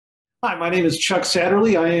Hi, my name is Chuck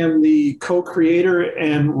Satterlee. I am the co-creator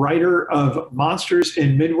and writer of Monsters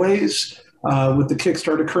in Midways with the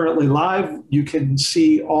Kickstarter currently live. You can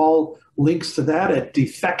see all links to that at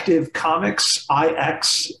Defective Comics,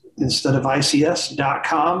 IX instead of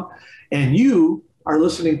ICS.com. And you are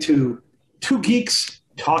listening to Two Geeks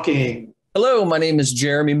Talking. Hello, my name is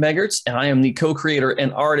Jeremy Megert, and I am the co-creator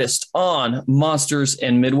and artist on Monsters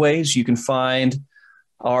and Midways. You can find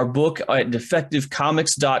our book at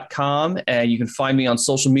defectivecomics.com, and you can find me on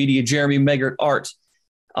social media, Jeremy Megert Art,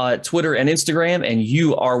 Twitter and Instagram, and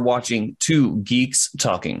you are watching Two Geeks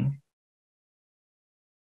Talking.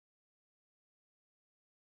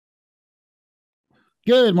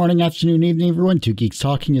 Good morning, afternoon, evening, everyone. Two Geeks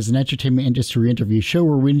Talking is an entertainment industry interview show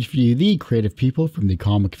where we interview the creative people from the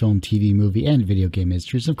comic, film, TV, movie, and video game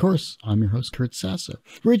industries. Of course, I'm your host, Kurt Sasso.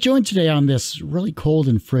 We're joined today on this really cold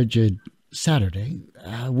and frigid Saturday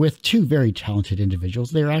with two very talented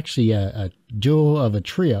individuals. They're actually a duo of a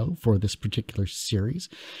trio for this particular series.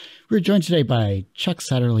 We're joined today by Chuck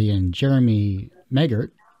Satterlee and Jeremy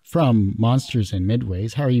Megert from Monsters and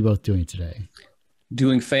Midways. How are you both doing today?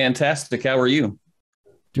 Doing fantastic. How are you?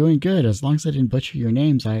 Doing good. As long as I didn't butcher your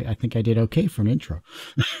names, I think I did okay for an intro.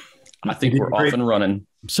 I think we're off and running.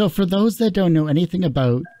 So for those that don't know anything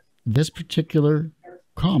about this particular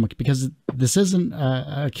comic, because this isn't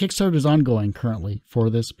a Kickstarter is ongoing currently for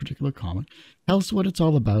this particular comic, tell us what it's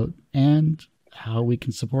all about and how we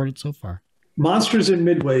can support it so far. Monsters in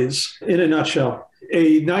Midways, in a nutshell.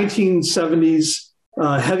 A 1970s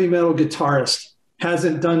heavy metal guitarist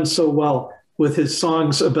hasn't done so well with his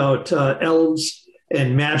songs about elves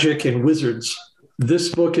and magic and wizards.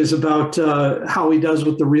 This book is about how he does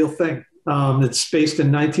with the real thing. It's based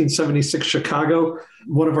in 1976 Chicago.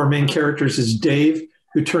 One of our main characters is Dave,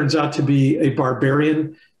 who turns out to be a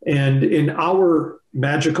barbarian. And in our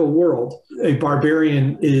magical world, a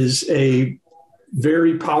barbarian is a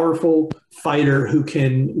very powerful fighter who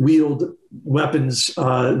can wield weapons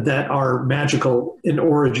that are magical in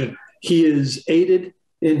origin. He is aided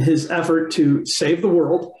in his effort to save the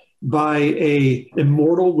world by an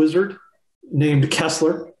immortal wizard named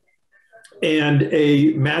Kessler and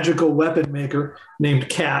a magical weapon maker named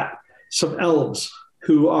Cat, some elves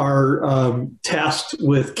who are tasked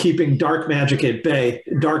with keeping dark magic at bay.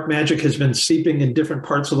 Dark magic has been seeping in different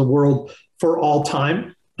parts of the world for all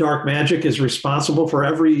time. Dark magic is responsible for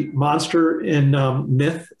every monster in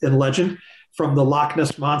myth and legend, from the Loch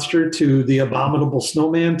Ness Monster to the abominable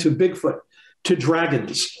snowman to Bigfoot to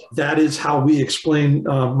dragons. That is how we explain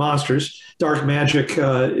monsters. Dark magic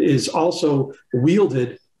is also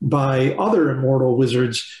wielded by other immortal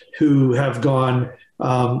wizards who have gone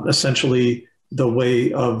essentially the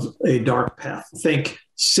way of a dark path. Think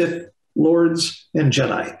Sith Lords and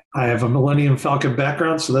Jedi. I have a Millennium Falcon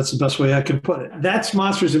background, so that's the best way I can put it. That's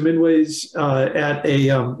Monsters in Midways at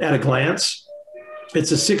a glance.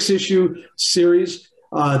 It's a 6-issue series.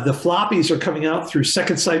 The floppies are coming out through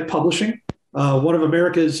Second Sight Publishing, one of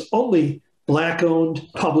America's only Black-owned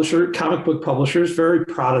publisher, comic book publishers. Very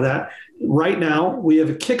proud of that. Right now, we have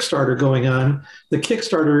a Kickstarter going on. The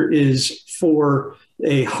Kickstarter is for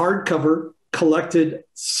a hardcover collected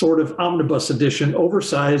sort of omnibus edition,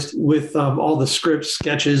 oversized with all the scripts,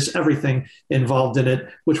 sketches, everything involved in it,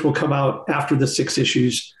 which will come out after the 6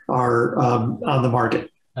 issues are on the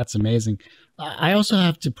market. That's amazing. I also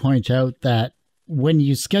have to point out that when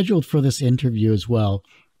you scheduled for this interview as well,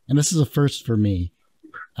 and this is a first for me,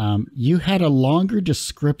 you had a longer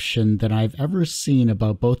description than I've ever seen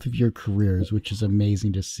about both of your careers, which is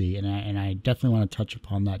amazing to see. And I definitely want to touch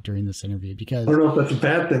upon that during this interview, because I don't know if that's a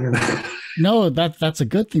bad thing or not. No, that's a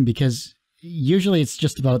good thing, because usually it's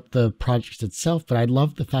just about the project itself, but I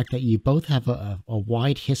love the fact that you both have a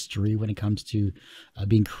wide history when it comes to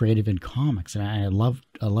being creative in comics. And I love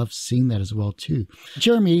seeing that as well too.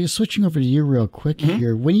 Jeremy, switching over to you real quick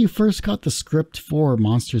here. When you first got the script for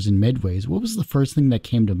Monsters in Midways, what was the first thing that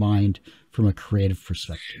came to mind from a creative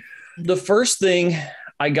perspective? The first thing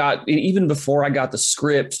I got, even before I got the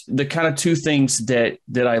script, the kind of two things that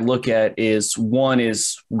I look at is, one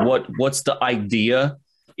is what's the idea?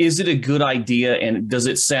 Is it a good idea? And does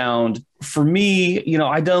it sound, for me,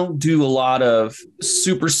 I don't do a lot of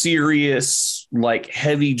super serious, like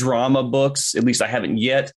heavy drama books. At least I haven't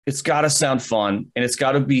yet. It's got to sound fun. And it's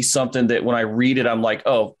got to be something that when I read it, I'm like,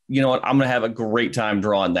 oh, you know what? I'm going to have a great time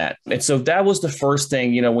drawing that. And so that was the first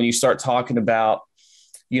thing, when you start talking about,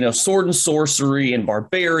 sword and sorcery and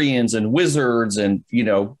barbarians and wizards and,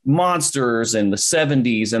 monsters and the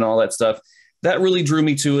 70s and all that stuff, that really drew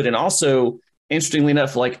me to it. And also, interestingly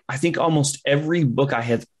enough, like I think almost every book I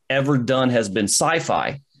have ever done has been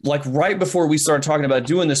sci-fi. like right before we started talking about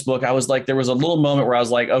doing this book, I was like, there was a little moment where I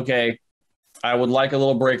was like, okay, I would like a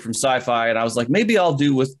little break from sci-fi. And I was like, maybe I'll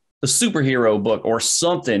do with a superhero book or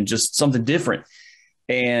something, just something different.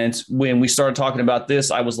 And when we started talking about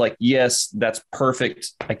this, I was like, yes, that's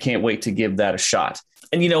perfect. I can't wait to give that a shot.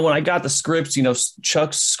 And, when I got the scripts,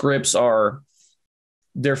 Chuck's scripts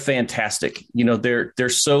they're fantastic. They're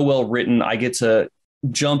so well written. I get to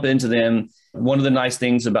jump into them. One of the nice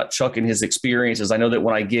things about Chuck and his experience is I know that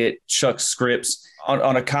when I get Chuck's scripts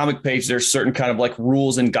on a comic page, there's certain kind of like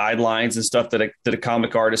rules and guidelines and stuff that a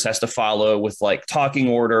comic artist has to follow with like talking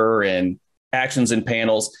order and actions and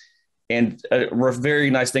panels. And a very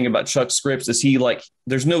nice thing about Chuck's scripts is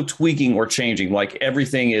there's no tweaking or changing. Like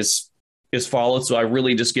everything is followed. So I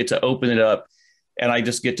really just get to open it up and I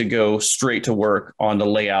just get to go straight to work on the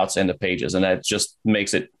layouts and the pages. And that just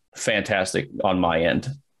makes it fantastic on my end.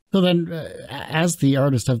 So then, as the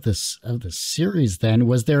artist of this series, then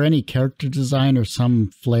was there any character design or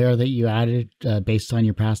some flair that you added based on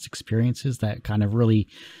your past experiences that kind of really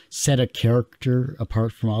set a character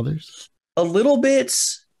apart from others? A little bit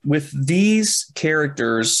with these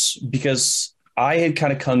characters, because I had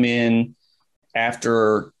kind of come in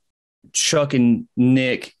after Chuck and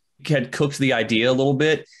Nick had cooked the idea a little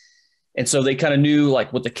bit, and so they kind of knew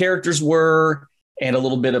like what the characters were. And a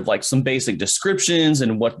little bit of like some basic descriptions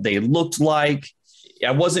and what they looked like.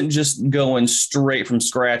 I wasn't just going straight from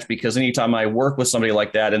scratch, because anytime I work with somebody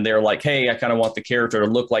like that and they're like, hey, I kind of want the character to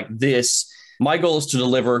look like this, my goal is to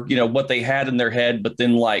deliver, what they had in their head, but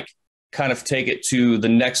then like kind of take it to the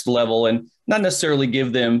next level and not necessarily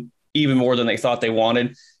give them even more than they thought they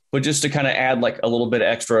wanted, but just to kind of add like a little bit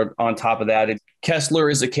extra on top of that. And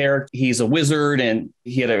Kessler is a character. He's a wizard, and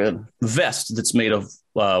he had a vest that's made of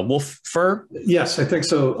wolf fur. Yes, I think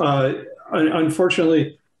so.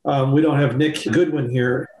 Unfortunately, we don't have Nick Goodwin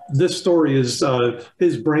here. This story is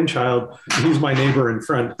his brainchild. He's my neighbor and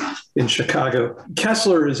friend in Chicago.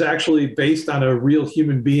 Kessler is actually based on a real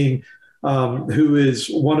human being who is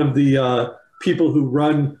one of the people who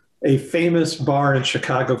run a famous bar in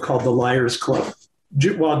Chicago called the Liars Club.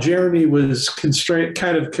 While Jeremy was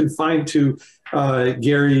kind of confined to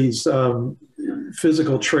Gary's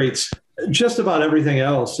physical traits, just about everything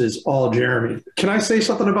else is all Jeremy. Can I say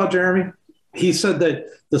something about Jeremy? He said that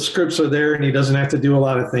the scripts are there and he doesn't have to do a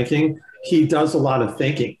lot of thinking. He does a lot of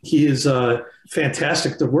thinking. He is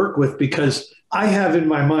fantastic to work with, because I have in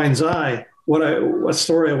my mind's eye what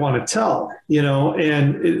story I want to tell,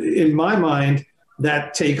 and in my mind,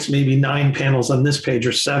 that takes maybe 9 panels on this page,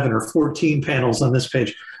 or 7 or 14 panels on this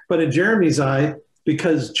page. But in Jeremy's eye,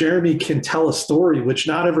 because Jeremy can tell a story, which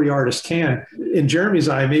not every artist can, in Jeremy's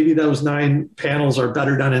eye, maybe those 9 panels are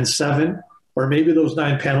better done in 7, or maybe those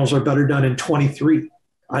 9 panels are better done in 23.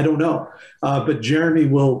 I don't know. But Jeremy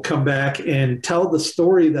will come back and tell the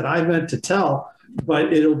story that I meant to tell,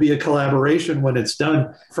 but it'll be a collaboration when it's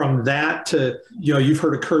done. From that to, you've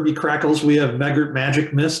heard of Kirby Crackles. We have Megert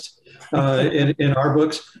Magic Mist. In our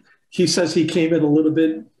books. He says he came in a little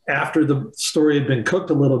bit after the story had been cooked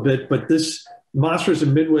a little bit, but this Monsters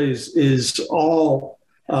and Midways is all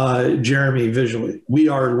Jeremy visually. We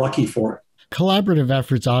are lucky for it. Collaborative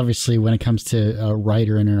efforts, obviously, when it comes to a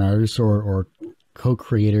writer and an artist or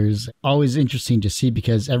co-creators, always interesting to see,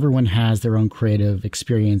 because everyone has their own creative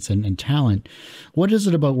experience and talent. What is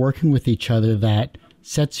it about working with each other that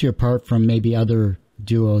sets you apart from maybe other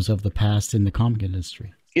duos of the past in the comic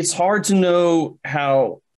industry? It's hard to know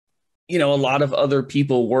how, a lot of other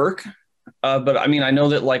people work. But I mean, I know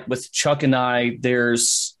that like with Chuck and I,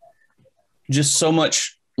 there's just so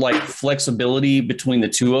much like flexibility between the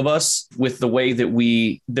two of us with the way that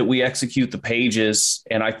we execute the pages.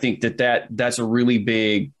 And I think that's a really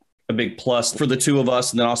big plus for the two of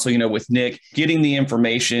us. And then also, with Nick, getting the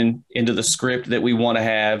information into the script that we want to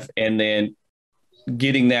have, and then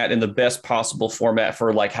getting that in the best possible format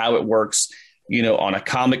for like how it works, on a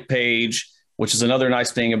comic page, which is another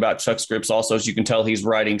nice thing about Chuck's scripts also, is you can tell he's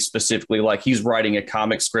writing specifically like he's writing a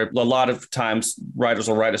comic script. A lot of times writers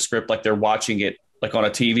will write a script like they're watching it like on a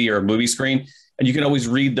TV or a movie screen, and you can always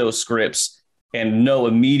read those scripts and know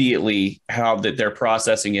immediately how that they're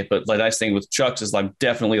processing it. But the nice thing with Chuck's is I'm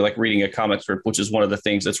definitely like reading a comic script, which is one of the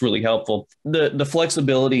things that's really helpful. The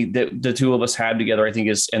flexibility that the two of us have together, I think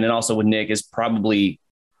is, and then also with Nick, is probably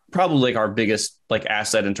like our biggest like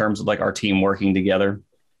asset in terms of like our team working together.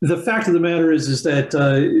 The fact of the matter is that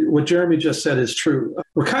what Jeremy just said is true.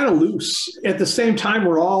 We're kind of loose. At the same time,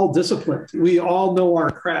 we're all disciplined. We all know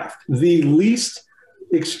our craft. The least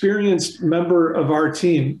experienced member of our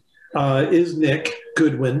team is Nick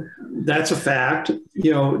Goodwin. That's a fact.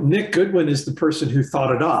 Nick Goodwin is the person who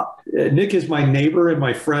thought it up. Nick is my neighbor and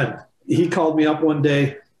my friend. He called me up one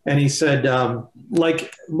day And he said,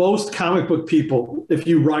 like most comic book people, if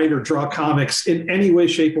you write or draw comics in any way,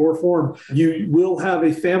 shape, or form, you will have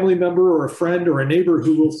a family member or a friend or a neighbor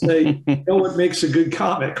who will say, you know what makes a good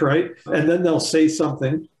comic, right? And then they'll say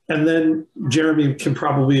something. And then Jeremy can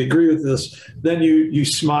probably agree with this. Then you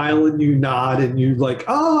smile and you nod and you like,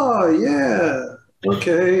 oh, yeah,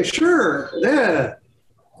 okay, sure, yeah,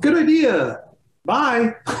 good idea.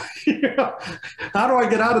 Bye. How do I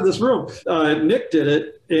get out of this room? Nick did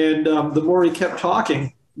it. And the more he kept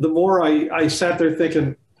talking, the more I sat there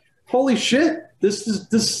thinking, holy shit,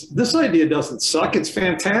 this idea doesn't suck. It's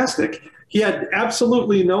fantastic. He had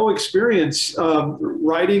absolutely no experience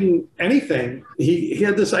writing anything. He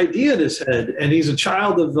had this idea in his head, and he's a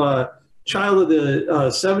child of the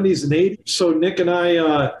 70s and 80s. So Nick and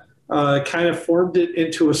I kind of formed it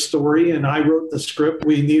into a story, and I wrote the script.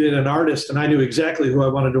 We needed an artist, and I knew exactly who I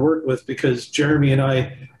wanted to work with because Jeremy and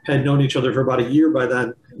I had known each other for about a year by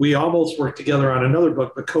then. We almost worked together on another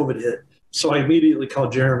book, but COVID hit. So I immediately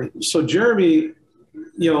called Jeremy. So Jeremy,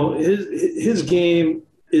 his game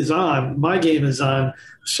is on, my game is on.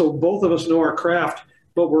 So both of us know our craft,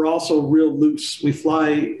 but we're also real loose. We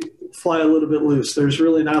fly a little bit loose. There's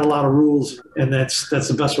really not a lot of rules, and that's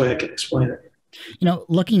the best way I can explain it.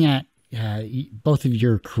 Looking at both of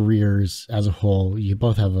your careers as a whole, you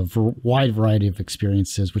both have a wide variety of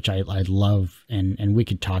experiences, which I love, and we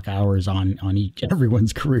could talk hours on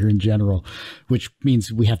everyone's career in general, which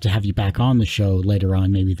means we have to have you back on the show later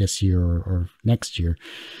on, maybe this year or next year.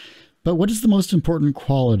 But what is the most important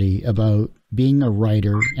quality about being a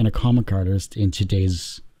writer and a comic artist in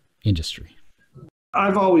today's industry?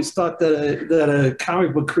 I've always thought that a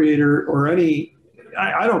comic book creator or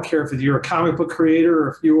I don't care if you're a comic book creator or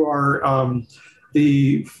if you are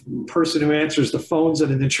the person who answers the phones at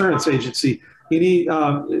an insurance agency. You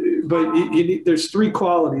need, there's three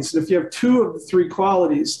qualities. And if you have two of the three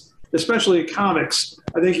qualities, especially in comics,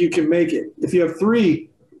 I think you can make it. If you have three,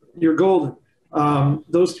 you're golden.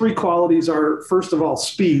 Those three qualities are, first of all,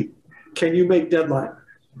 speed. Can you make deadline?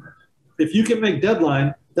 If you can make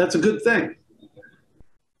deadline, that's a good thing.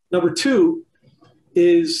 Number two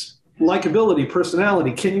is likability,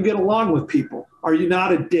 personality. Can you get along with people? Are you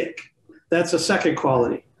not a dick? That's a second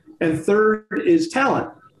quality. And third is talent.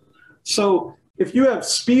 So if you have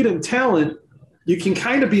speed and talent, you can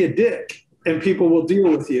kind of be a dick and people will deal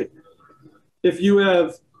with you. If you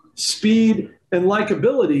have speed and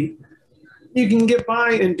likability, you can get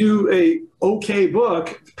by and do a okay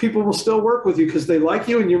book. People will still work with you because they like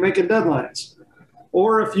you and you're making deadlines.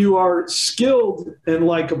 Or if you are skilled and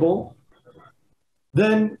likable,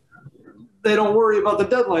 then they don't worry about the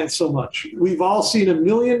deadline so much. We've all seen a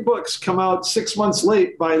million books come out 6 months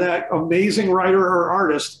late by that amazing writer or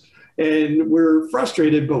artist, and we're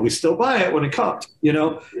frustrated, but we still buy it when it comes.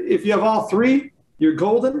 If you have all three, you're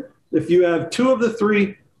golden. If you have two of the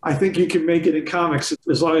three, I think you can make it in comics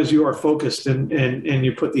as long as you are focused and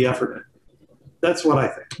you put the effort in. That's what I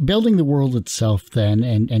think. Building the world itself then,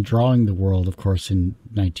 and drawing the world, of course, in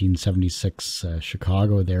 1976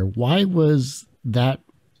 Chicago there, why was that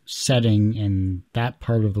setting and that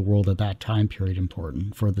part of the world at that time period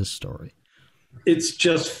important for this story? It's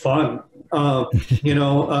just fun.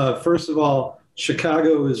 First of all,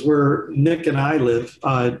 Chicago is where Nick and I live.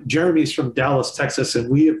 Jeremy's from Dallas, Texas, and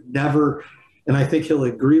we have never, and I think he'll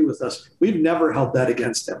agree with us, we've never held that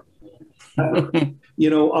against him.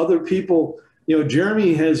 Other people,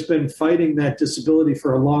 Jeremy has been fighting that disability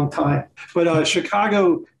for a long time. But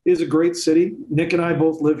Chicago is a great city. Nick and I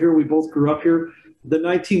both live here. We both grew up here. The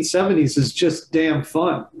 1970s is just damn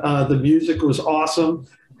fun. The music was awesome.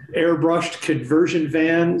 Airbrushed conversion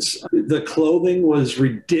vans. The clothing was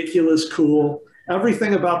ridiculous cool.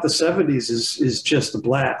 Everything about the 70s is just a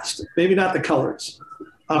blast. Maybe not the colors.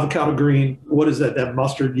 Avocado green. What is that? That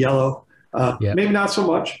mustard yellow. Maybe not so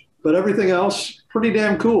much, but everything else, pretty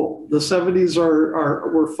damn cool. The 70s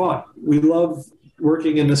were fun. We love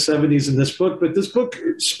working in the 70s in this book, but this book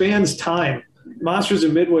spans time. Monsters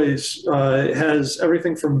and Midways has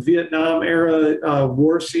everything from Vietnam era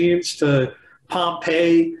war scenes to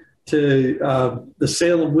Pompeii to the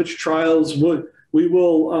Salem witch trials. We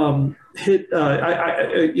will hit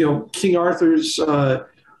King Arthur's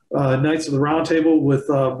Knights of the Round Table with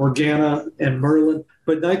Morgana and Merlin.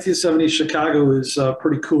 But 1970s Chicago is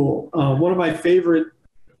pretty cool. One of my favorite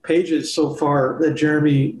pages so far that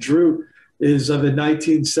Jeremy drew is of a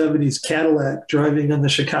 1970s Cadillac driving on the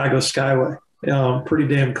Chicago Skyway. Pretty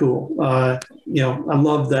damn cool. I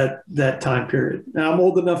love that time period. Now, I'm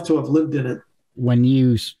old enough to have lived in it. When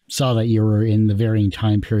you saw that you were in the varying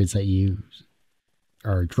time periods that you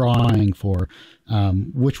are drawing for,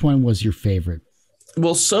 which one was your favorite?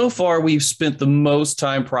 Well, so far we've spent the most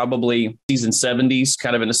time probably season 70s,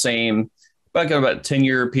 kind of in the same, about a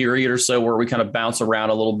 10-year period or so where we kind of bounce around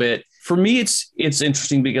a little bit. For me, it's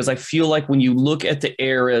interesting because I feel like when you look at the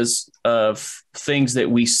eras of things that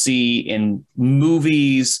we see in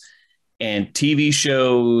movies and TV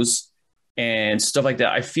shows and stuff like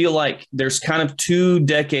that, I feel like there's kind of 2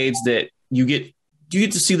 decades that you get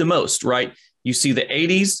to see the most, right? You see the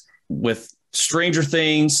 80s with Stranger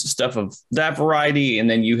Things, stuff of that variety, and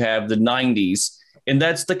then you have the 90s. And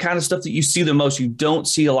that's the kind of stuff that you see the most. You don't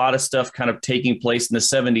see a lot of stuff kind of taking place in the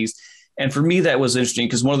 70s. And for me, that was interesting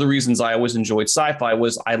because one of the reasons I always enjoyed sci-fi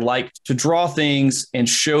was I liked to draw things and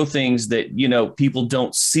show things that, you know, people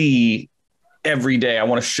don't see every day. I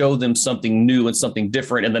want to show them something new and something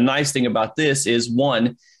different. And the nice thing about this is,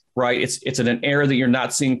 one, right, it's in an era that you're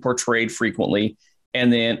not seeing portrayed frequently.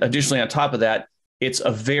 And then additionally, on top of that, it's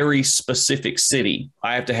a very specific city.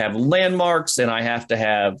 I have to have landmarks and I have to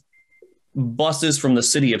have buses from the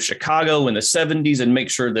city of Chicago in the 70s and make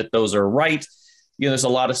sure that those are right. You know, there's a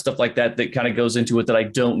lot of stuff like that that kind of goes into it that I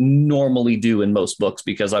don't normally do in most books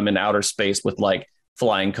because I'm in outer space with like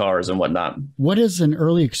flying cars and whatnot. What is an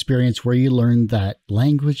early experience where you learned that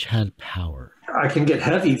language had power? I can get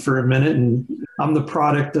heavy for a minute, and I'm the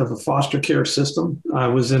product of a foster care system. I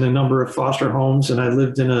was in a number of foster homes, and I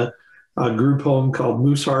lived in a group home called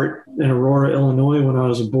Moose Heart in Aurora, Illinois when I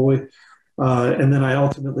was a boy. And then I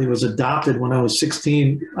ultimately was adopted when I was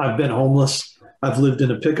 16. I've been homeless. I've lived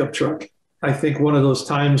in a pickup truck. I think one of those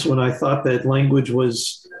times when I thought that language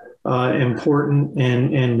was important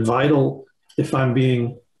and vital, if I'm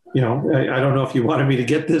being, you know, I don't know if you wanted me to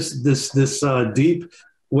get this deep,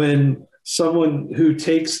 when someone who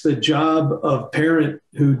takes the job of parent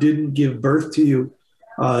who didn't give birth to you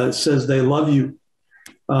says they love you,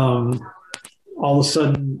 all of a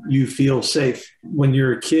sudden you feel safe. When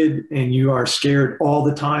you're a kid and you are scared all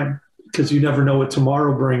the time because you never know what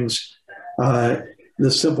tomorrow brings, the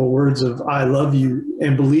simple words of I love you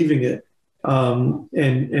and believing it,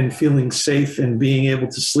 and feeling safe and being able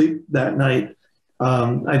to sleep that night,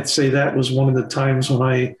 I'd say that was one of the times when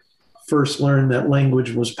I first learned that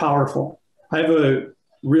language was powerful. I have a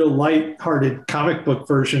real light-hearted comic book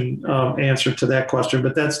version answer to that question,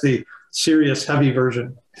 but that's the serious, heavy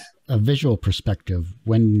version. A visual perspective,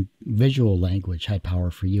 when visual language had power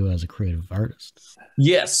for you as a creative artist.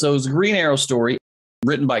 Yes. So it was a Green Arrow story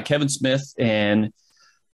written by Kevin Smith and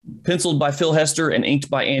penciled by Phil Hester and inked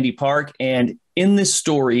by Andy Park. And in this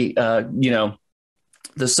story, you know,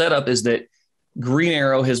 the setup is that Green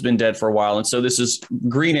Arrow has been dead for a while. And so this is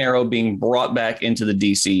Green Arrow being brought back into the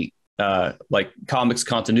DC, like comics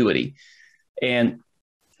continuity. And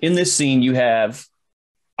in this scene, you have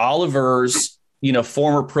Oliver's, you know,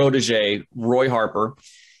 former protege, Roy Harper,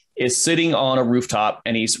 is sitting on a rooftop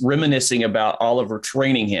and he's reminiscing about Oliver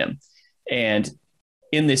training him. And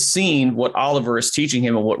in this scene, what Oliver is teaching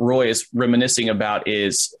him and what Roy is reminiscing about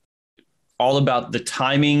is all about the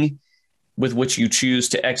timing with which you choose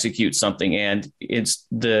to execute something. And it's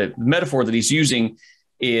the metaphor that he's using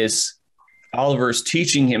is Oliver's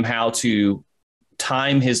teaching him how to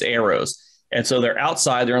time his arrows. And so they're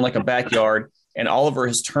outside, they're in like a backyard, and Oliver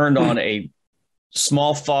has turned on a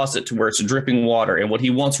small faucet to where it's dripping water. And what he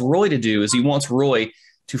wants Roy to do is he wants Roy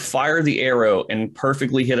to fire the arrow and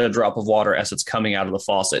perfectly hit a drop of water as it's coming out of the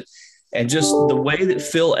faucet. And just the way that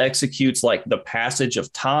Phil executes like the passage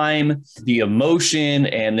of time, the emotion,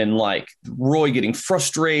 and then like Roy getting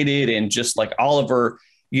frustrated and just like Oliver,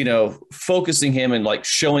 you know, focusing him and like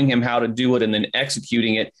showing him how to do it and then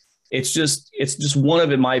executing it. It's just one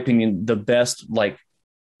of, in my opinion, the best like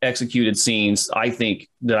executed scenes I think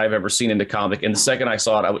that I've ever seen in the comic. And the second I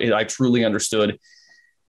saw it, I truly understood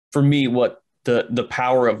for me what the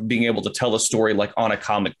power of being able to tell a story like on a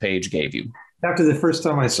comic page gave you. After the first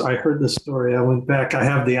time I heard this story, I went back. I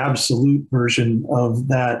have the absolute version of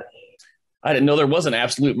that. I didn't know there was an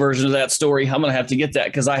absolute version of that story. I'm going to have to get that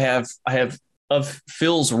because I have of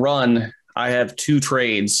Phil's run. I have 2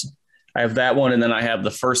 trades. I have that one. And then I have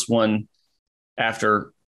the first one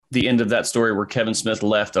after the end of that story where Kevin Smith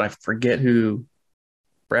left. And I forget who,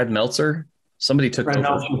 Brad Meltzer. Somebody took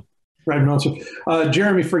over. Brad Meltzer.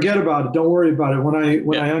 Jeremy, forget about it. Don't worry about it.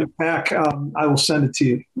 When I unpack, I will send it to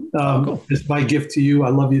you. Cool. It's my gift to you. I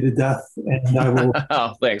love you to death, and I will.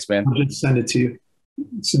 Oh, thanks, man. I'll just send it to you.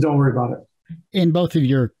 So don't worry about it. In both of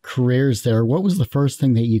your careers there, what was the first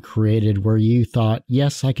thing that you created where you thought,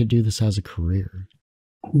 yes, I could do this as a career?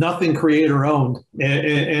 Nothing creator owned.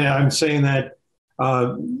 And I'm saying that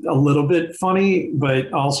a little bit funny,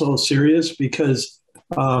 but also serious because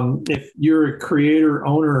if you're a creator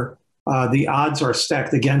owner, the odds are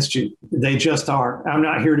stacked against you. They just are. I'm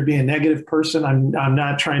not here to be a negative person. I'm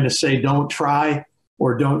not trying to say don't try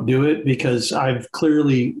or don't do it, because I've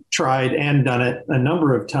clearly tried and done it a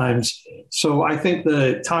number of times. So I think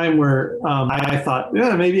the time where I thought,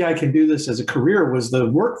 yeah, maybe I can do this as a career was the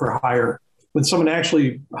work for hire, when someone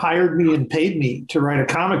actually hired me and paid me to write a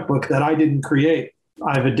comic book that I didn't create.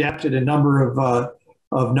 I've adapted a number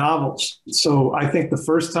of novels. So I think the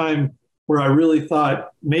first time where I really thought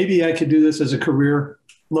maybe I could do this as a career.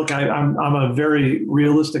 Look, I'm a very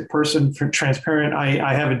realistic person, transparent.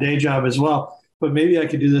 I have a day job as well, but maybe I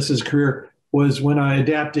could do this as a career, was when I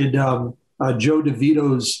adapted Joe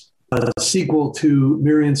DeVito's sequel to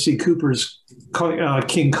Miriam C. Cooper's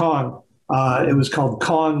King Kong. It was called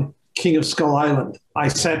Kong, King of Skull Island. I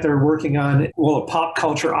sat there working on, a pop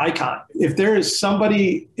culture icon. If there is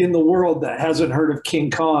somebody in the world that hasn't heard of King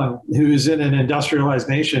Kong, who's in an industrialized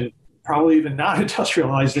nation, probably even not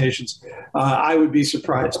industrialized nations, I would be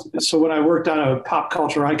surprised. So when I worked on a pop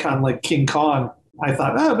culture icon like King Kong, I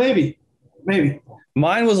thought, maybe.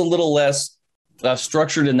 Mine was a little less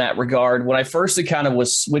structured in that regard. When I first kind of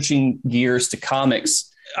was switching gears to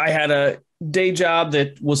comics, I had a day job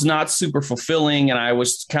that was not super fulfilling, and I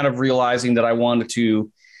was kind of realizing that I wanted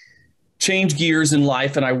to change gears in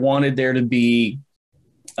life, and I wanted there to be,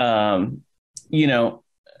 I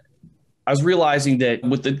was realizing that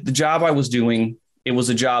with the job I was doing, it was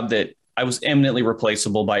a job that I was eminently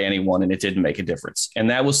replaceable by anyone, and it didn't make a difference. And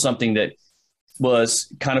that was something that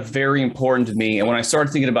was kind of very important to me. And when I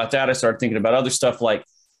started thinking about that, I started thinking about other stuff like,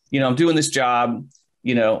 I'm doing this job,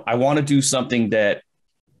 I want to do something that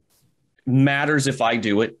matters if I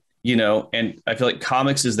do it, and I feel like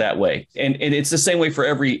comics is that way. And it's the same way for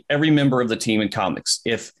every member of the team in comics.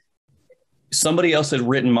 If somebody else had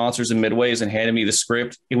written Monsters and Midways and handed me the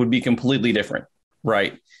script, it would be completely different,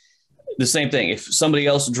 right? The same thing. If somebody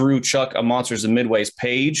else drew Chuck a Monsters and Midways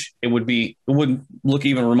page, it wouldn't look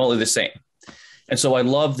even remotely the same. And so I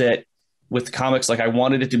love that with comics, like I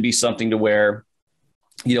wanted it to be something to where,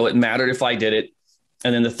 it mattered if I did it.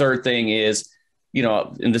 And then the third thing is,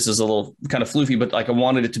 and this is a little kind of floofy, but like I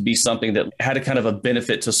wanted it to be something that had a kind of a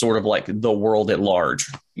benefit to sort of like the world at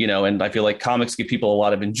large, and I feel like comics give people a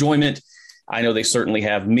lot of enjoyment. I know they certainly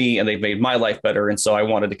have me, and they've made my life better. And so I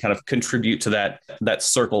wanted to kind of contribute to that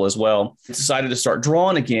circle as well. I decided to start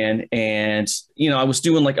drawing again. And, I was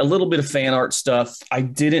doing like a little bit of fan art stuff. I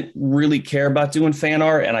didn't really care about doing fan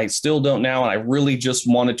art, and I still don't now. And I really just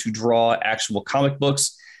wanted to draw actual comic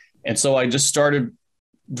books. And so I just started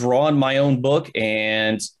drawing my own book,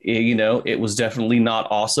 and, it was definitely not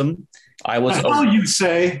awesome. You'd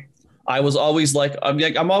say. I was always like,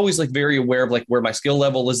 I'm always like very aware of like where my skill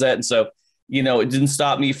level is at. And so, it didn't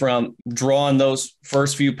stop me from drawing those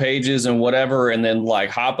first few pages and whatever, and then like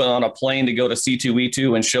hopping on a plane to go to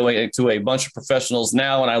C2E2 and showing it to a bunch of professionals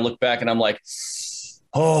now. And I look back and I'm like,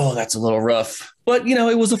 oh, that's a little rough. But,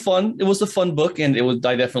 it was a fun book. And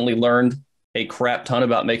I definitely learned a crap ton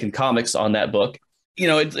about making comics on that book.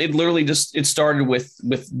 It literally it started with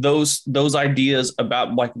those ideas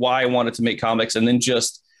about like why I wanted to make comics, and then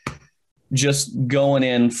just going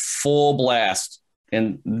in full blast.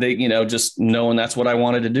 And they, just knowing that's what I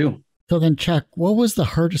wanted to do. So then, Chuck, what was the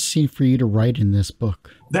hardest scene for you to write in this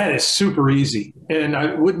book? That is super easy. And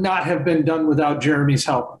I would not have been done without Jeremy's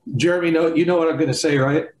help. Jeremy, you know what I'm going to say,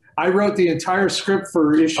 right? I wrote the entire script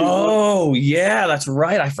for issue 1. Oh, yeah, that's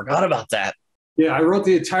right. I forgot about that. Yeah, I wrote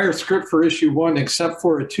the entire script for issue 1, except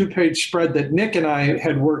for a 2-page spread that Nick and I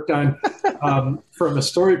had worked on from a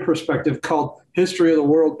story perspective called History of the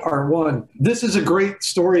World Part 1. This is a great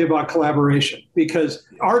story about collaboration, because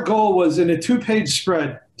our goal was in a 2-page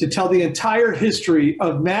spread to tell the entire history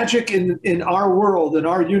of magic in our world, in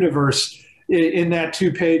our universe, in that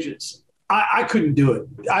 2 pages. I couldn't do it.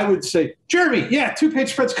 I would say, Jeremy,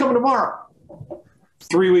 2-page spread's coming tomorrow.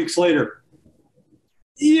 3 weeks later,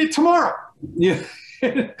 tomorrow. Yeah,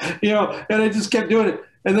 and I just kept doing it.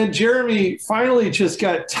 And then Jeremy finally just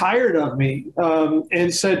got tired of me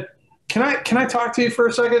and said, can I talk to you for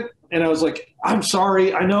a second? And I was like, I'm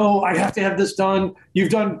sorry. I know I have to have this done. You've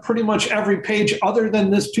done pretty much every page other than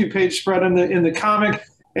this 2-page spread in the comic.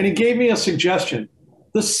 And he gave me a suggestion,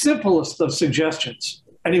 the simplest of suggestions.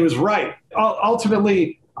 And he was right.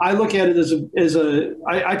 Ultimately, I look at it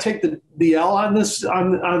I take the L on this,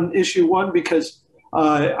 on issue 1, because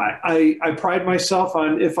I pride myself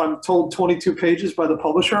on, if I'm told 22 pages by the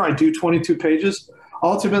publisher, I do 22 pages.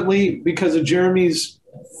 Ultimately, because of Jeremy's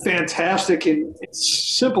fantastic and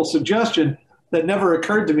simple suggestion that never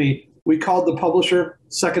occurred to me, we called the publisher,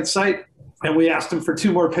 Second Sight, and we asked him for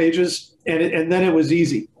 2 more pages, and then it was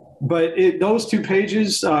easy. But those 2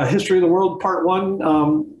 pages, History of the World Part 1,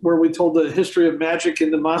 where we told the history of magic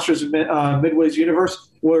in the Monsters Midways universe,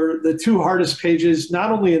 were the 2 hardest pages,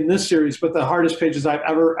 not only in this series, but the hardest pages I've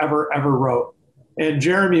ever wrote. And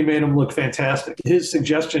Jeremy made them look fantastic. His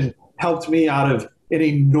suggestion helped me out of an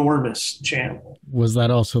enormous jam. Was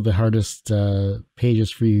that also the hardest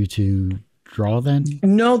pages for you to draw then?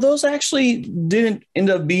 No, those actually didn't end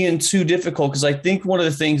up being too difficult, because I think one of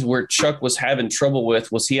the things where Chuck was having trouble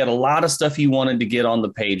with was he had a lot of stuff he wanted to get on the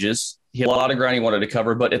pages. He had a lot of ground he wanted to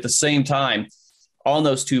cover, but at the same time, on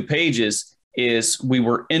those 2 pages is we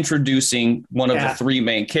were introducing one of the 3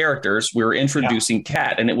 main characters. We were introducing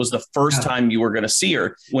Kat, and it was the first time you were going to see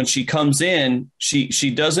her. When she comes in,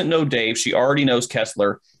 she doesn't know Dave. She already knows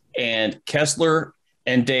Kessler, and Kessler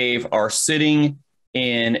and Dave are sitting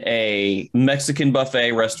in a Mexican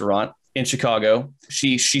buffet restaurant in Chicago.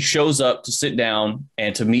 She shows up to sit down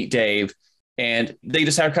and to meet Dave, and they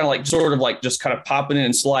just have kind of just kind of popping in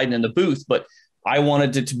and sliding in the booth. But I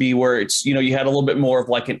wanted it to be where it's, you had a little bit more of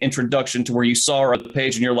like an introduction to where you saw her on the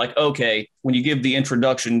page and you're like, okay, when you give the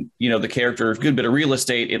introduction, the character a good bit of real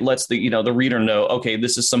estate, it lets the reader know, okay,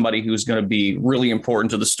 this is somebody who's going to be really important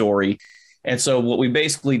to the story. And so what we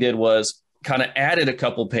basically did was kind of added a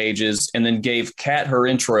couple pages and then gave Kat her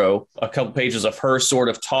intro, a couple pages of her sort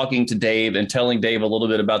of talking to Dave and telling Dave a little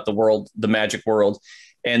bit about the world, the magic world.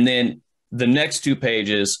 And then the next 2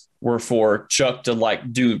 pages were for Chuck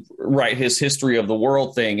to write his history of the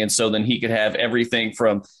world thing. And so then he could have everything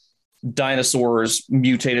from dinosaurs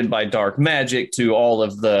mutated by dark magic to all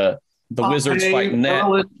of the wizards fighting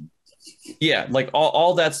that. Yeah, like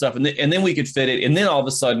all that stuff. And then we could fit it. And then all of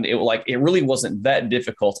a sudden it really wasn't that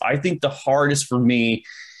difficult. I think the hardest for me,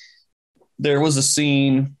 there was a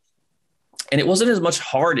scene, and it wasn't as much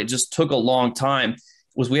hard, it just took a long time,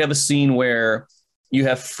 was we have a scene where you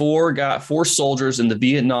have 4 soldiers in the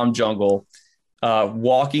Vietnam jungle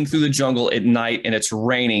walking through the jungle at night, and it's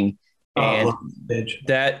raining. And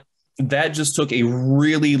that just took a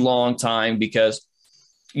really long time because,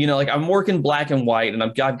 I'm working black and white, and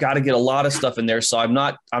I've got to get a lot of stuff in there. So I'm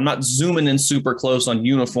not zooming in super close on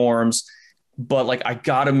uniforms, but I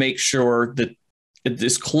got to make sure that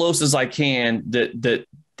as close as I can, that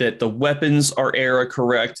the weapons are era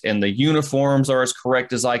correct and the uniforms are as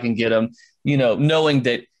correct as I can get them. Knowing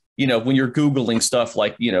that, when you're Googling stuff,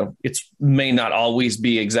 it may not always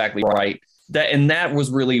be exactly right. That was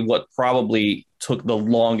really what probably took the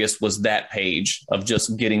longest, was that page of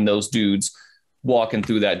just getting those dudes walking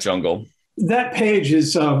through that jungle. That page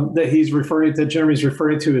is that Jeremy's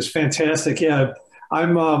referring to is fantastic. Yeah.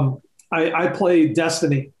 I play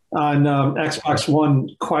Destiny on Xbox One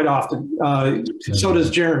quite often. So does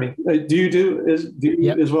Jeremy. Do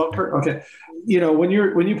you as well, Kurt? Okay. When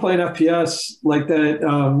you play an FPS like that,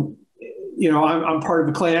 I'm part of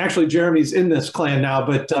a clan. Actually, Jeremy's in this clan now,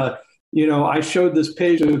 but I showed this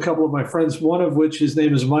page to a couple of my friends, one of which, his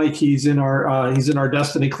name is Mike. He's in our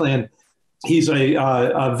Destiny clan. He's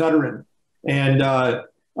a veteran, and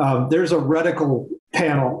there's a reticle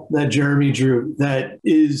panel that Jeremy drew that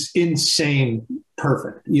is insane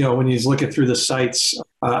perfect. When he's looking through the sites,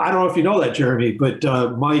 I don't know if you know that, Jeremy, but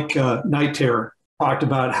Mike Night Terror talked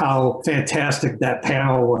about how fantastic that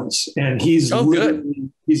panel was, and he's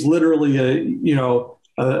literally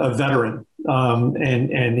a veteran,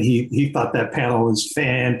 and he thought that panel was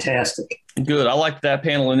fantastic. Good. I liked that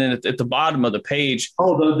panel, and then at the bottom of the page, the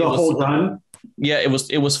whole run. Yeah, it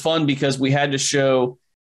was fun because we needed to show,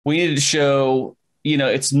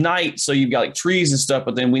 it's night, so you've got trees and stuff,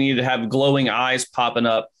 but then we needed to have glowing eyes popping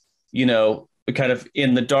up, kind of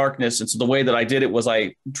in the darkness. And so the way that I did it was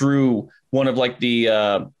I drew one of the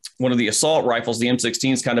assault rifles, the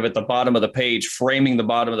M16s, kind of at the bottom of the page, framing the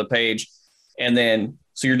bottom of the page. And then,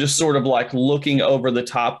 so you're just sort of looking over the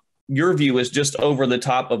top. Your view is just over the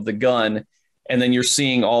top of the gun. And then you're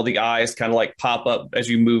seeing all the eyes kind of pop up as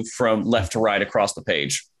you move from left to right across the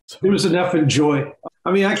page. It was an effing joy.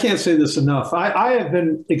 I mean, I can't say this enough. I have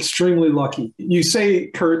been extremely lucky. You say,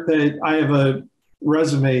 Kurt, that I have a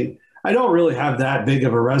resume. I don't really have that big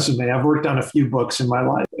of a resume. I've worked on a few books in my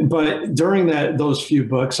life, but during those few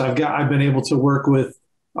books, I've been able to work with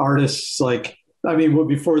artists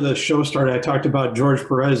before the show started, I talked about George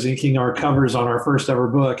Perez inking our covers on our first ever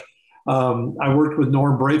book. I worked with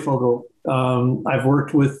Norm Brayfogle. I've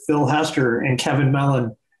worked with Phil Hester and Kevin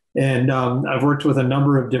Mellon, and I've worked with a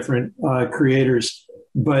number of different creators.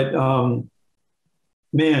 But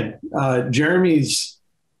Jeremy's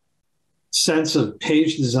sense of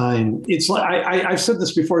page design, it's like I've said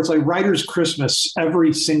this before, it's like writer's Christmas.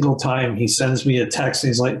 Every single time he sends me a text, and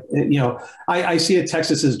he's like, I see a text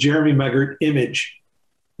that says Jeremy Megert image,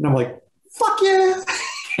 and I'm like, fuck yeah.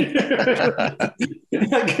 It's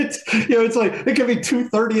like it could be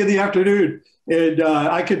 2:30 in the afternoon, and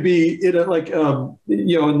I could be in a, like in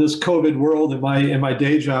this COVID world in my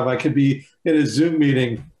day job, I could be in a Zoom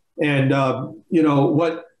meeting, and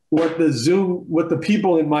what the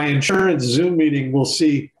people in my insurance Zoom meeting will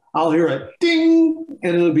see. I'll hear a ding,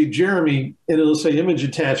 and it'll be Jeremy, and it'll say image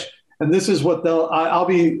attached. And this is what I'll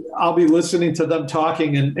be listening to them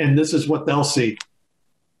talking, and this is what they'll see.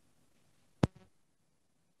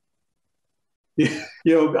 I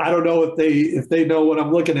don't know if they know what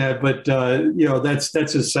I'm looking at, but that's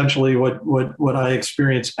essentially what I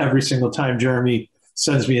experience every single time Jeremy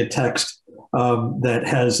sends me a text that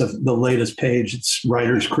has the latest page. It's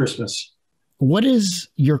Writer's Christmas. What is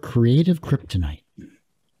your creative kryptonite?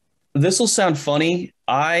 This will sound funny.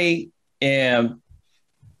 I am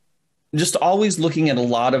just always looking at a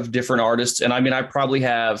lot of different artists. And I mean, I probably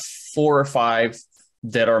have 4 or 5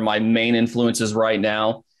 that are my main influences right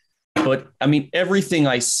now. But I mean, everything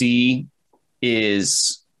I see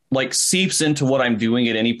is like seeps into what I'm doing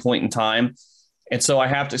at any point in time. And so I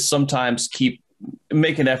have to sometimes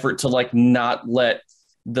make an effort to like not let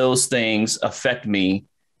those things affect me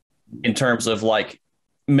in terms of like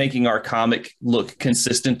making our comic look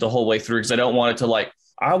consistent the whole way through. Because I don't want it to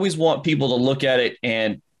I always want people to look at it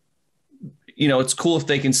and, it's cool if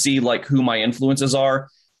they can see like who my influences are,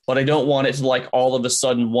 but I don't want it to like all of a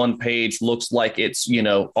sudden one page looks like it's,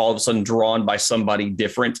 all of a sudden drawn by somebody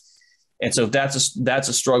different. And so that's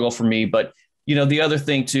a struggle for me. But, the other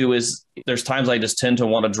thing too, is there's times I just tend to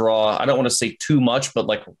want to draw. I don't want to say too much, but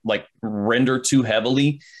like render too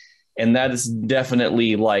heavily. And that is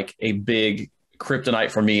definitely like a big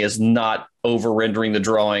kryptonite for me, is not over rendering the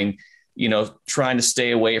drawing, trying to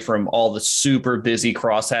stay away from all the super busy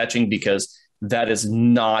cross hatching, because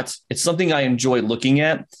it's something I enjoy looking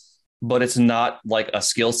at, but it's not like a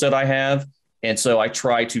skill set I have. And so I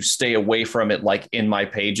try to stay away from it, like in my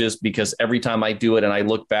pages, because every time I do it and I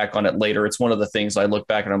look back on it later, it's one of the things I look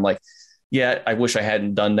back and I'm like, yeah, I wish I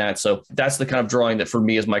hadn't done that. So that's the kind of drawing that for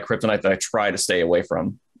me is my kryptonite that I try to stay away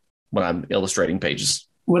from when I'm illustrating pages.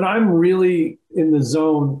 When I'm really in the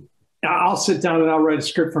zone, I'll sit down and I'll write a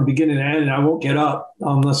script from beginning to end, and I won't get up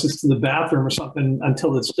unless it's to the bathroom or something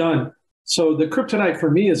until it's done. So the kryptonite for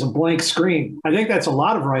me is a blank screen. I think that's a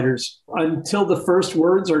lot of writers until the first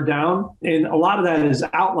words are down. And a lot of that is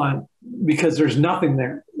outline because there's nothing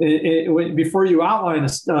there. Before you outline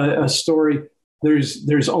a story,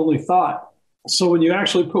 there's only thought. So when you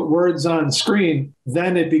actually put words on screen,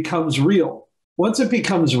 then it becomes real. Once it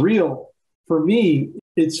becomes real, for me,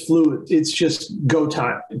 it's fluid. It's just go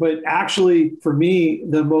time. But actually, for me,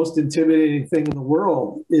 the most intimidating thing in the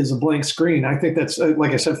world is a blank screen. I think that's,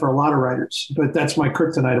 like I said, for a lot of writers, but that's my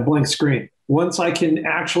kryptonite, a blank screen. Once I can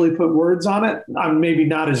actually put words on it, I'm maybe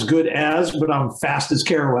not as good as, but I'm fast as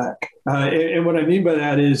Kerouac. And what I mean by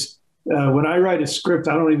that is when I write a script,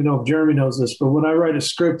 I don't even know if Jeremy knows this, but when I write a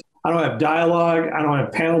script, I don't have dialogue. I don't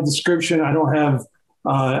have panel description. I don't have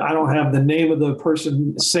the name of the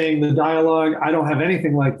person saying the dialogue. I don't have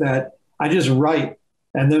anything like that. I just write.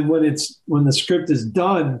 And then when the script is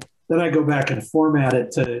done, then I go back and format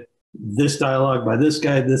it to this dialogue by this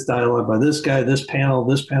guy, this dialogue by this guy, this panel,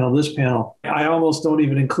 this panel, this panel. I almost don't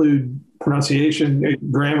even include pronunciation,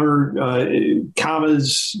 grammar,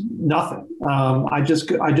 commas, nothing. I just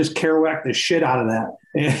Kerouac the shit out of that.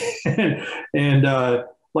 And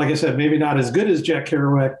like I said, maybe not as good as Jack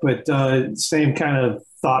Kerouac, but same kind of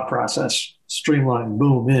thought process, streamline,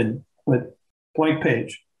 boom, in, but blank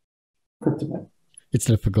page, kryptonite. It's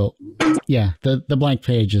difficult. Yeah, the blank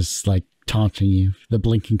page is like taunting you. The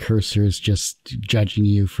blinking cursor is just judging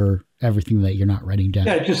you for everything that you're not writing down.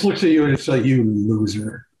 Yeah, it just looks at you and it's like, you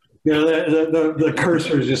loser. The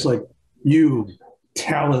cursor is just like, you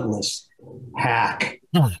talentless hack.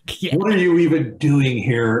 Yeah. What are you even doing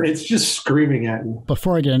here? It's just screaming at you.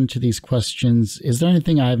 Before I get into these questions, is there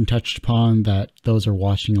anything I haven't touched upon that those are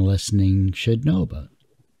watching and listening should know about?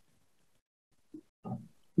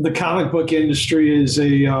 The comic book industry is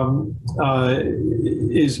made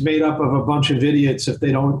up of a bunch of idiots if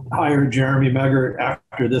they don't hire Jeremy Megert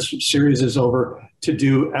after this series is over to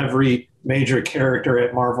do every major character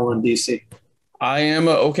at Marvel and DC. I am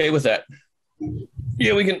okay with that.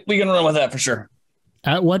 Yeah, we can run with that for sure.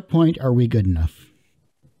 At what point are we good enough?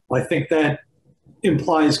 I think that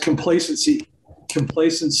implies complacency.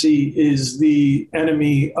 Complacency is the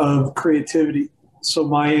enemy of creativity. So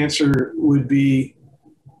my answer would be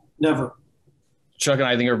never. Chuck and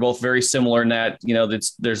I think are both very similar in that,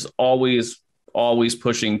 there's always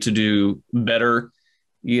pushing to do better,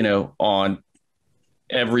 on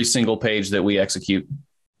every single page that we execute.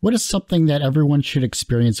 What is something that everyone should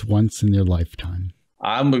experience once in their lifetime?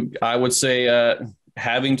 I would say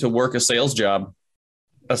having to work a sales job,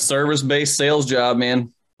 a service-based sales job,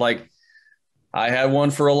 man. Like I had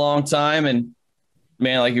one for a long time, and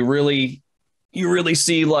man, like you really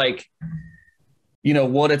see like, you know,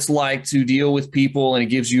 what it's like to deal with people, and it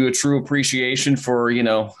gives you a true appreciation for, you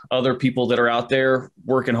know, other people that are out there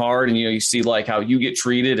working hard, and, you know, you see like how you get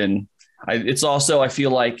treated. And it's also, I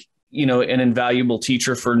feel like, you know, an invaluable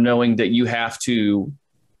teacher for knowing that you have to,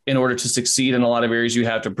 in order to succeed in a lot of areas, you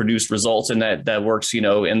have to produce results. And that works, you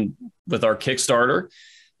know, and with our Kickstarter,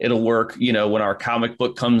 it'll work, you know, when our comic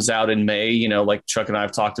book comes out in May, you know, like Chuck and I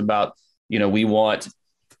have talked about, you know, we want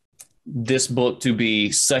this book to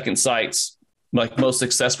be Second Sight's like most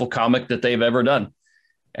successful comic that they've ever done.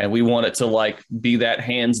 And we want it to like be that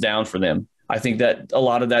hands down for them. I think that a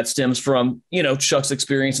lot of that stems from, you know, Chuck's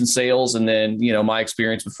experience in sales, and then, you know, my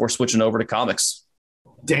experience before switching over to comics.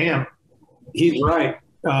 Damn, he's right.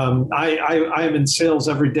 I am in sales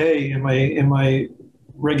every day in my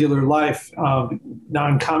regular life,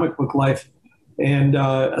 non-comic book life. And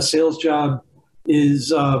a sales job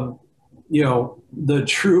is, you know, the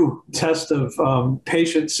true test of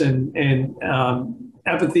patience and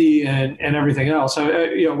empathy and everything else.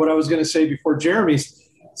 You know, what I was going to say before Jeremy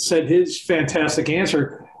said his fantastic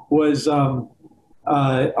answer was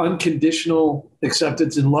unconditional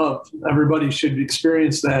acceptance and love. Everybody should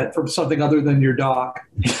experience that from something other than your dog.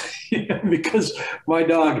 Because my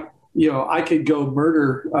dog, you know, I could go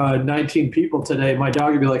murder 19 people today. My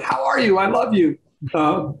dog would be like, "How are you? I love you."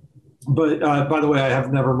 But by the way, I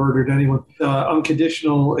have never murdered anyone.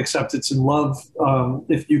 Unconditional acceptance and love.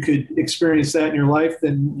 If you could experience that in your life,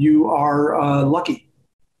 then you are lucky.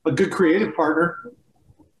 A good creative partner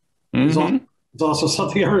is also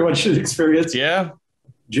something everyone should experience. Yeah,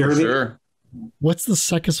 Jeremy. Sure. What's the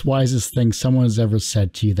second wisest thing someone has ever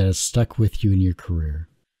said to you that has stuck with you in your career?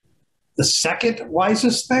 The second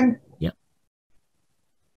wisest thing? Yep.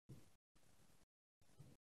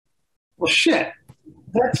 Well, shit.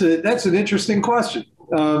 That's an interesting question.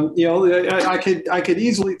 You know, I could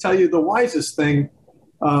easily tell you the wisest thing.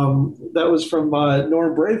 That was from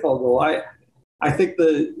Norm Breyfogle. I think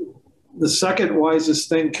the second wisest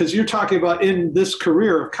thing, because you're talking about in this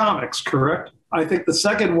career of comics, correct? I think the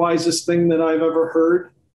second wisest thing that I've ever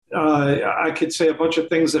heard, I could say a bunch of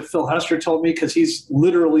things that Phil Hester told me, because he's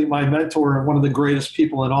literally my mentor and one of the greatest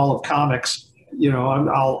people in all of comics. You know,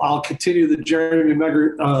 I'll continue the Jeremy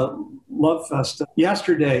Megert Love Fest.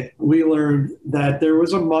 Yesterday, we learned that there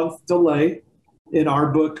was a month delay in our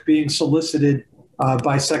book being solicited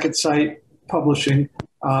by Second Sight Publishing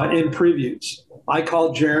in previews. I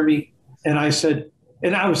called Jeremy and I said,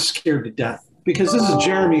 and I was scared to death because this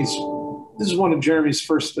is one of Jeremy's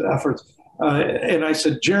first efforts. And I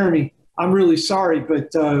said, "Jeremy, I'm really sorry, but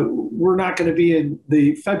we're not going to be in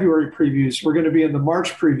the February previews. We're going to be in the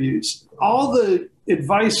March previews." All the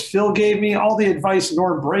advice Phil gave me, all the advice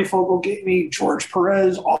Norm Breyfogle gave me, George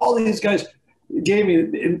Perez, all these guys gave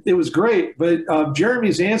me, it was great. But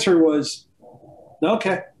Jeremy's answer was,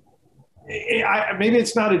 okay. Maybe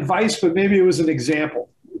it's not advice, but maybe it was an example.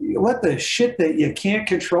 Let the shit that you can't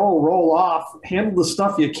control roll off, handle the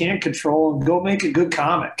stuff you can't control, and go make a good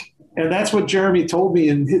comic. And that's what Jeremy told me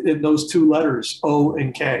in those two letters, O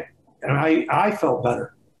and K. And I felt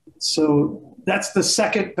better. So that's the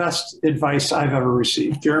second best advice I've ever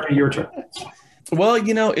received. Jeremy, your turn. Well,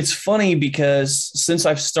 you know, it's funny because since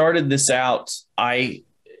I've started this out, I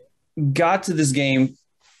got to this game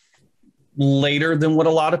later than what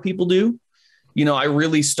a lot of people do. You know, I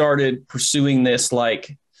really started pursuing this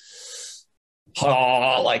like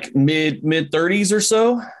mid 30s or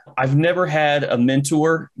so. I've never had a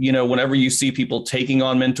mentor. You know, whenever you see people taking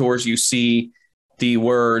on mentors, you see the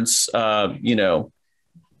words, you know,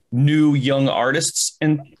 new young artists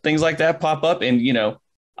and things like that pop up. And, you know,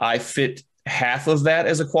 I fit half of that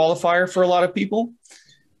as a qualifier for a lot of people,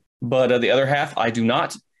 but the other half I do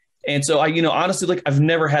not. And so you know, honestly, like I've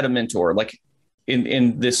never had a mentor like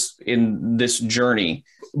in this journey,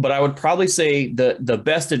 but I would probably say the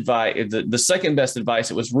best advice, the second best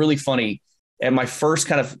advice. It was really funny at my first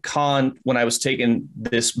kind of con when I was taking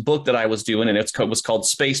this book that I was doing, and it was called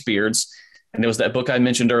Space Beards. And it was that book I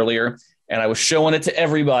mentioned earlier. And I was showing it to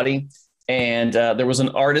everybody. And there was an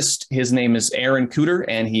artist. His name is Aaron Cooter,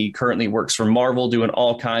 and he currently works for Marvel doing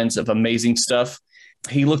all kinds of amazing stuff.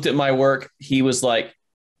 He looked at my work. He was like,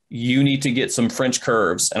 "You need to get some French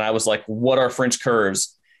curves." And I was like, "What are French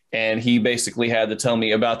curves?" And he basically had to tell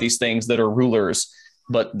me about these things that are rulers,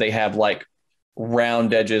 but they have like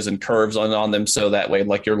round edges and curves on them. So that way,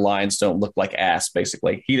 like your lines don't look like ass,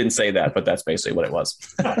 basically. He didn't say that, but that's basically what it was.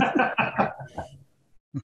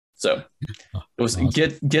 So it was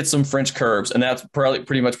awesome. Get some French curves, and that's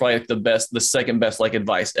pretty much like the second best like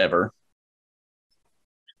advice ever.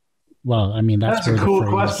 Well, I mean, that's a cool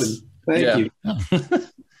question. Thank you.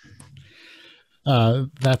 Oh.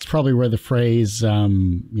 That's probably where the phrase,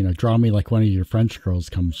 draw me like one of your French girls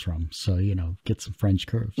comes from. So, get some French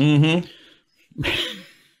curves. Mm-hmm.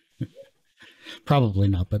 Probably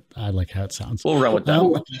not, but I like how it sounds. We'll run with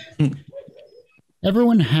that.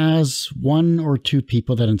 Everyone has one or two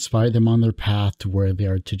people that inspired them on their path to where they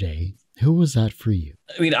are today. Who was that for you?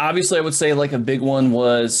 I mean, obviously, I would say like a big one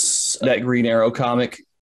was that Green Arrow comic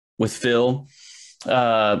with Phil.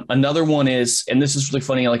 Another one is, and this is really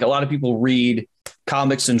funny, like a lot of people read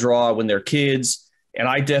comics and draw when they're kids, and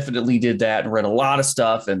I definitely did that and read a lot of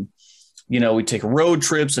stuff. And, we'd take road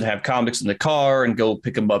trips and have comics in the car and go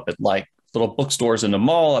pick them up at like little bookstores in the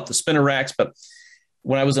mall at the spinner racks. But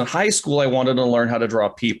when I was in high school, I wanted to learn how to draw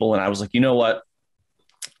people. And I was like, you know what?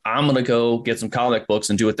 I'm going to go get some comic books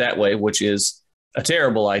and do it that way, which is a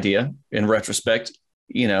terrible idea in retrospect,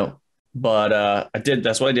 but I did.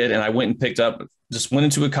 That's what I did. And I went and went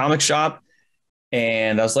into a comic shop,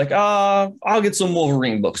 and I was like, I'll get some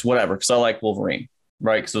Wolverine books, whatever. Cause I like Wolverine,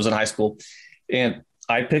 right? Cause I was in high school, and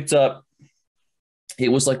I picked up, it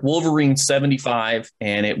was like Wolverine 75,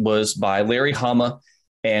 and it was by Larry Hama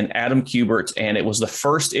and Adam Kubert. And it was the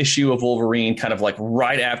first issue of Wolverine, kind of like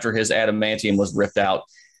right after his adamantium was ripped out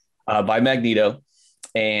by Magneto.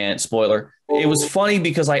 And spoiler, it was funny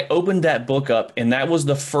because I opened that book up, and that was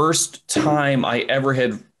the first time I ever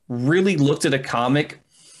had really looked at a comic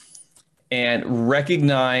and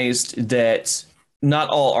recognized that not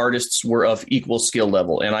all artists were of equal skill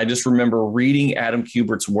level. And I just remember reading Adam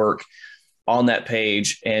Kubert's work on that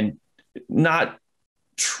page and not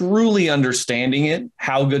truly understanding it,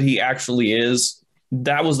 how good he actually is.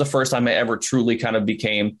 That was the first time I ever truly kind of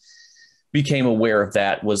became aware of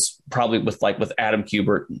that, was probably with Adam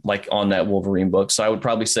Kubert, like on that Wolverine book. So I would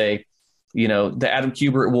probably say, the Adam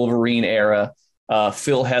Kubert Wolverine era,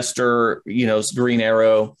 Phil Hester, Green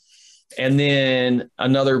Arrow. And then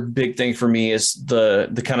another big thing for me is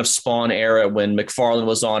the kind of Spawn era when McFarlane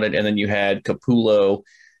was on it. And then you had Capullo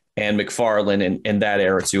and McFarlane in that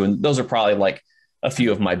era too. And those are probably like a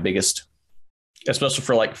few of my biggest, especially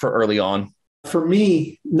for early on. For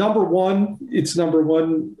me, number one,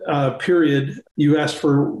 period. You asked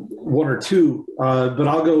for one or two, but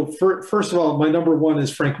I'll go first of all, my number one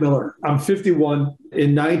is Frank Miller. I'm 51.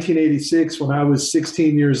 In 1986, when I was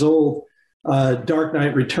 16 years old, Dark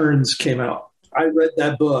Knight Returns came out. I read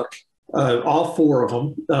that book, all four of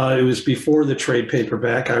them. It was before the trade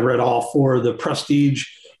paperback. I read all four of the Prestige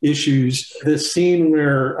issues. The scene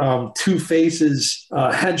where Two-Face's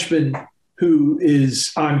henchman, who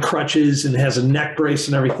is on crutches and has a neck brace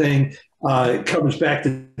and everything, comes back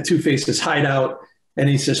to Two-Face's hideout, and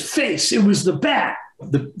he says, "Face, it was the bat."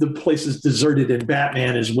 The place is deserted and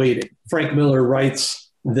Batman is waiting. Frank Miller writes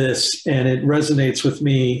this, and it resonates with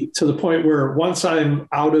me to the point where once I'm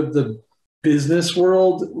out of the business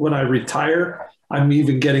world, when I retire, I'm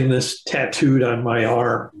even getting this tattooed on my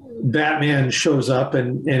arm. Batman shows up,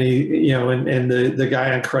 and he, and the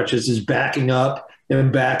guy on crutches is backing up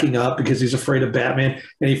because he's afraid of Batman,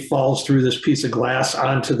 and he falls through this piece of glass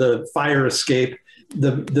onto the fire escape.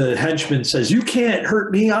 The henchman says, "You can't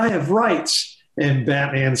hurt me. I have rights." And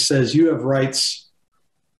Batman says, "You have rights,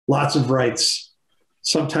 lots of rights.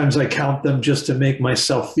 Sometimes I count them just to make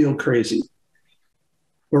myself feel crazy.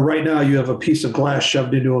 But right now you have a piece of glass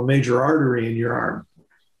shoved into a major artery in your arm.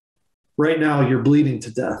 Right now you're bleeding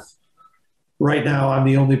to death. Right now I'm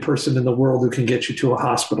the only person in the world who can get you to a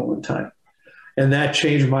hospital in time." And that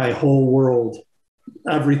changed my whole world.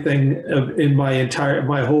 Everything in my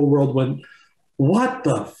whole world went, "What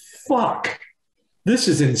the fuck? This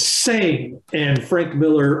is insane." And Frank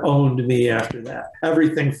Miller owned me after that.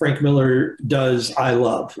 Everything Frank Miller does, I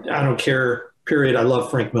love. I don't care, period. I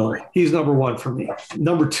love Frank Miller. He's number one for me.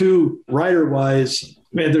 Number two, writer-wise,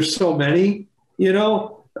 man, there's so many,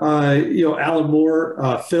 Alan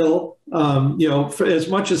Moore, Phil, as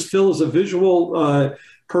much as Phil is a visual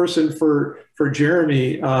person for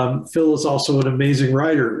Jeremy, Phil is also an amazing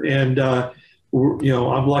writer. And,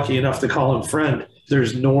 I'm lucky enough to call him friend.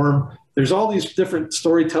 There's Norm. There's all these different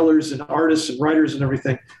storytellers and artists and writers and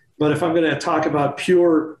everything. But if I'm going to talk about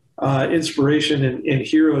pure inspiration and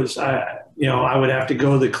heroes, I would have to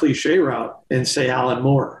go the cliche route and say Alan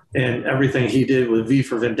Moore and everything he did with V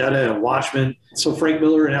for Vendetta and Watchmen. So Frank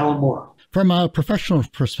Miller and Alan Moore. From a professional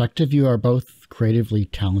perspective, you are both creatively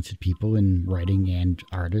talented people in writing and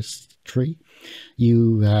artistry.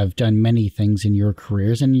 You have done many things in your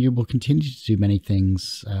careers, and you will continue to do many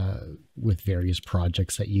things with various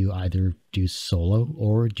projects that you either do solo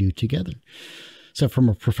or do together. So from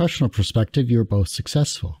a professional perspective, you're both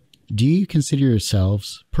successful. Do you consider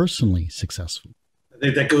yourselves personally successful? I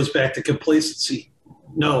think that goes back to complacency.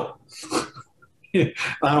 No. I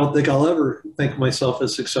don't think I'll ever think of myself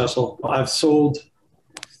as successful. I've sold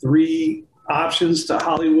 3 options to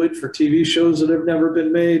Hollywood for TV shows that have never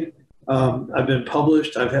been made. I've been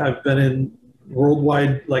published. I've been in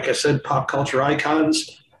worldwide, like I said, pop culture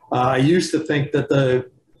icons. I used to think that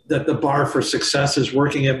the bar for success is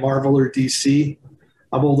working at Marvel or DC.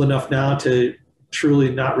 I'm old enough now to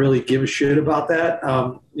truly not really give a shit about that.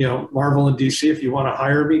 Marvel and DC, if you want to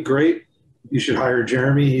hire me, great. You should hire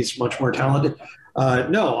Jeremy. He's much more talented.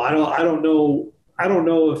 No, I don't know. I don't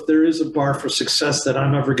know if there is a bar for success that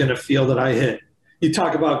I'm ever going to feel that I hit. You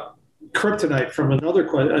talk about kryptonite from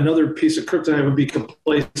another piece of kryptonite would be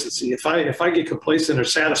complacency. If I get complacent or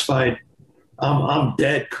satisfied, I'm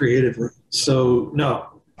dead creatively. So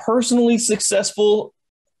no. Personally successful,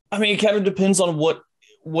 I mean, it kind of depends on what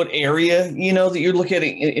area, that you're looking at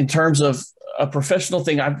in terms of a professional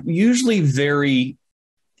thing. I'm usually very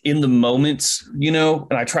in the moment,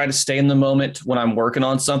 and I try to stay in the moment when I'm working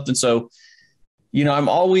on something. So, I'm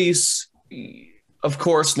always, of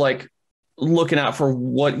course, like looking out for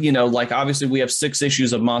what, like obviously we have 6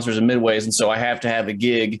 issues of Monsters and Midways. And so I have to have a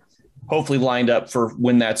gig hopefully lined up for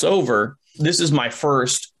when that's over. This is my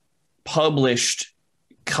first published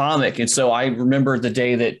comic. And so I remember the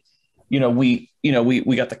day that, we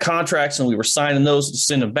got the contracts and we were signing those to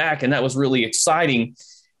send them back. And that was really exciting.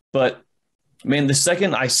 But man, the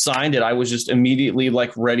second I signed it, I was just immediately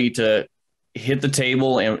like ready to hit the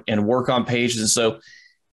table and work on pages. And so,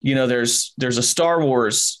 there's a Star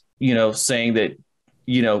Wars, saying that,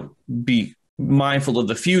 be mindful of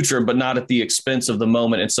the future, but not at the expense of the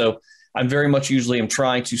moment. And so I'm very much usually am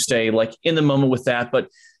trying to stay like in the moment with that. But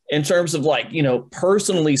in terms of like,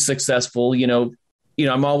 personally successful,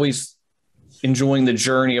 I'm always enjoying the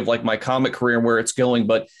journey of like my comic career and where it's going.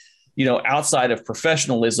 But outside of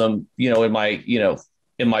professionalism, in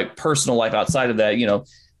my personal life, outside of that,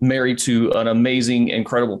 married to an amazing,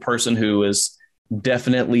 incredible person who is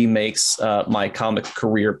definitely makes my comic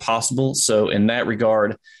career possible. So in that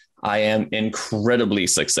regard, I am incredibly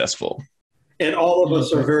successful. And all of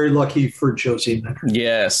us are very lucky for Josie Megert.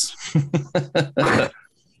 Yes.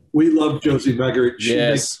 We love Josie Megert. She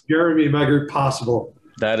makes Jeremy Megert possible.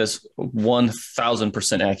 That is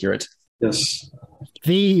 1,000% accurate. Yes.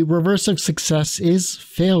 The reverse of success is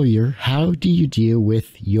failure. How do you deal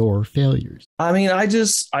with your failures? I mean,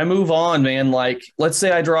 I move on, man. Like, let's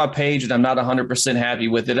say I draw a page and I'm not 100% happy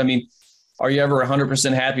with it. I mean, are you ever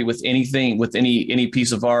 100% happy with anything, with any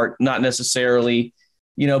piece of art? Not necessarily,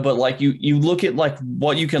 but like you look at like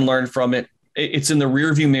what you can learn from it. It's in the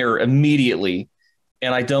rearview mirror immediately.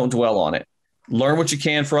 And I don't dwell on it. Learn what you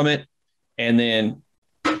can from it. And then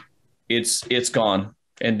it's gone.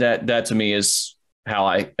 And that to me is how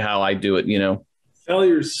I do it,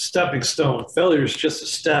 Failure is a stepping stone. Failure is just a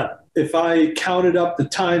step. If I counted up the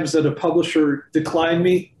times that a publisher declined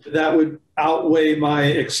me, that would outweigh my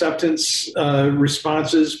acceptance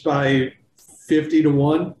responses by 50 to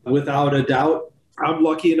 1, without a doubt. I'm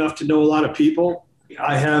lucky enough to know a lot of people.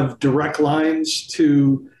 I have direct lines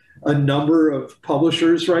to a number of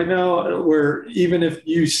publishers right now, where even if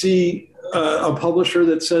you see a publisher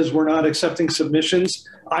that says we're not accepting submissions,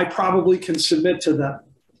 I probably can submit to them.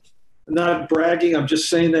 I'm not bragging, I'm just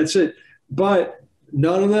saying that's it. But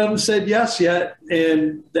none of them said yes yet,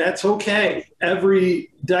 and that's okay.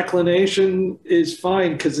 Every declination is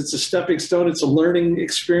fine because it's a stepping stone. It's a learning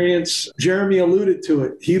experience. Jeremy alluded to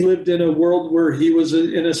it. He lived in a world where he was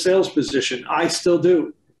in a sales position. I still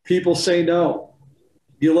do. People say no.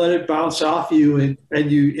 You let it bounce off you,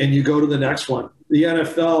 and you go to the next one. The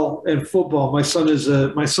NFL and football. My son is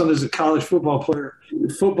a college football player.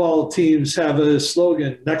 Football teams have a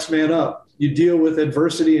slogan: "Next man up." You deal with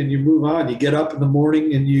adversity and you move on. You get up in the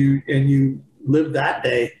morning and you live that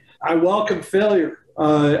day. I welcome failure.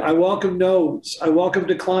 I welcome no's. I welcome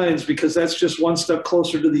declines, because that's just one step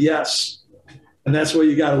closer to the yes, and that's where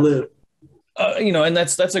you got to live. And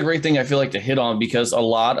that's a great thing I feel like to hit on, because a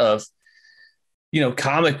lot of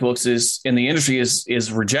comic books is in the industry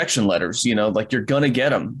is rejection letters, like you're going to get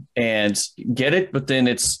them and get it. But then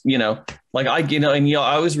it's, like I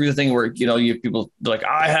always read the thing where, you have people like,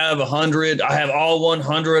 I have all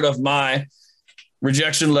 100 of my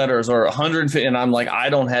rejection letters, or 150. And I'm like, I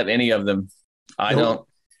don't have any of them. I don't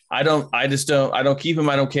keep them.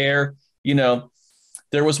 I don't care. you know,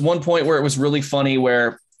 there was one point where it was really funny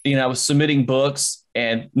where, you know, I was submitting books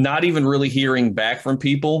and not even really hearing back from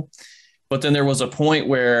people. But then there was a point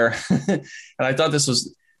where, and I thought this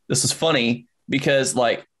was funny because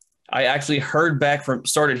like I actually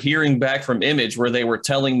started hearing back from Image where they were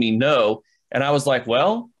telling me no. And I was like,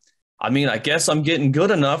 well, I mean, I guess I'm getting good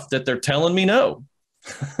enough that they're telling me no.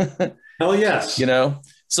 Hell yes. You know,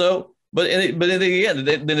 so, but in the end,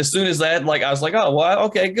 then as soon as that, like, I was like, oh, well,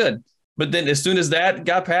 okay, good. But then as soon as that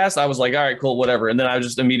got passed, I was like, all right, cool, whatever. And then I was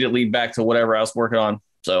just immediately back to whatever I was working on.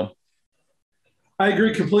 So I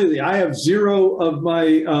agree completely. I have 0 of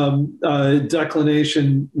my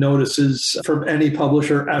declination notices from any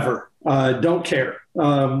publisher ever. Don't care.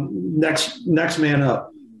 Next man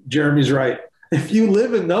up. Jeremy's right. If you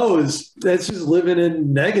live in those, that's just living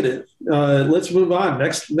in negative. Let's move on.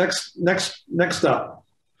 Next up.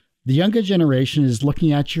 The younger generation is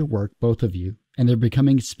looking at your work, both of you, and they're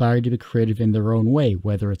becoming inspired to be creative in their own way,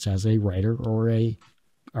 whether it's as a writer or a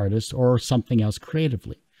artist or something else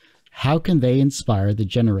creatively. How can they inspire the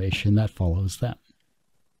generation that follows them?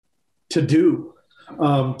 To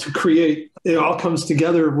create. It all comes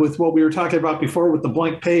together with what we were talking about before with the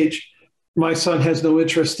blank page. My son has no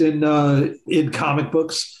interest in comic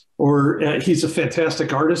books, or he's a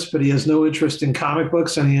fantastic artist, but he has no interest in comic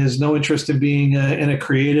books, and he has no interest in being in a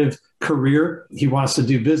creative career. He wants to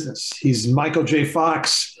do business. He's Michael J.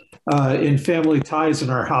 Fox in Family Ties in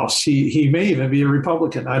our house. He may even be a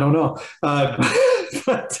Republican. I don't know.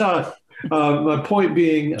 But my point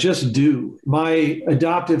being, just do. My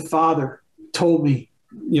adoptive father told me,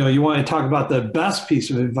 you know, you want to talk about the best piece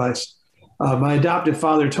of advice. My adoptive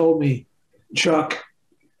father told me, Chuck,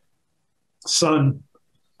 son,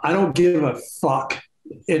 I don't give a fuck.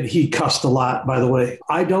 And he cussed a lot, by the way.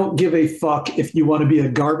 I don't give a fuck if you want to be a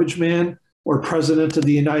garbage man or president of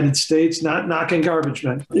the United States, not knocking garbage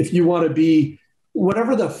men. If you want to be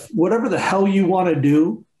whatever the hell you want to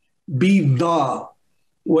do, be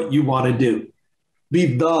what you want to do.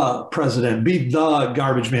 Be the president, be the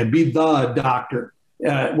garbage man, be the doctor.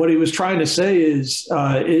 What he was trying to say is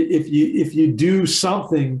if you do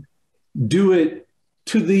something, do it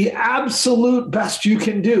to the absolute best you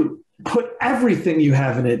can do. Put everything you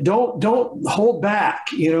have in it. Don't hold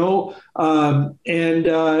back, you know. And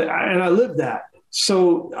I live that.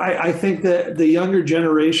 So I think that the younger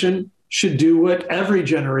generation should do what every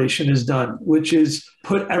generation has done, which is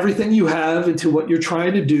put everything you have into what you're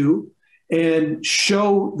trying to do and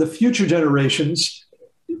show the future generations,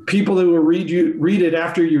 people that will read it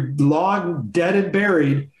after you're long dead and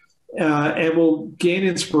buried, and will gain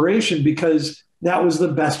inspiration because that was the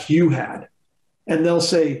best you had. And they'll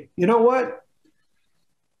say, you know what?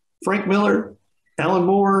 Frank Miller, Alan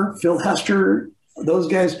Moore, Phil Hester, those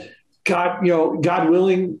guys, God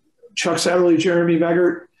willing, Chuck Satterlee, Jeremy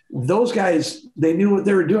Megert, those guys, they knew what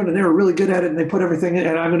they were doing and they were really good at it and they put everything in,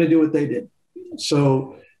 and I'm going to do what they did.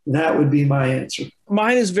 So that would be my answer.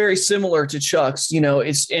 Mine is very similar to Chuck's. You know,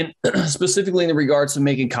 it's specifically in regards to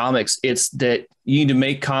making comics. It's that you need to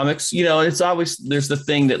make comics. You know, it's always there's the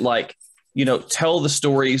thing that like, you know, tell the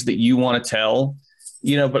stories that you want to tell.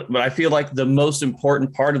 You know, but I feel like the most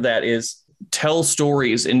important part of that is tell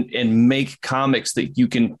stories and make comics that you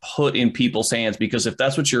can put in people's hands. Because if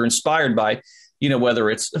that's what you're inspired by, you know, whether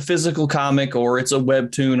it's a physical comic or it's a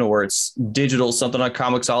webtoon or it's digital, something on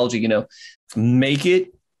Comixology, you know, make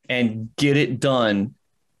it and get it done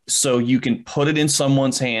so you can put it in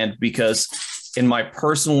someone's hand, because in my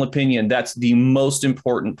personal opinion, that's the most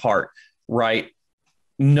important part, right?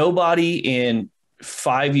 Nobody in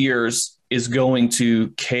 5 years is going to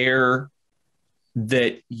care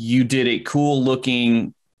that you did a cool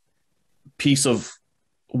looking piece of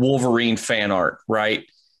Wolverine fan art, right?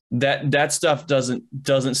 That stuff doesn't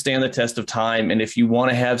stand the test of time. And if you want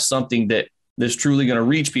to have something that's truly going to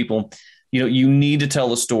reach people, you know, you need to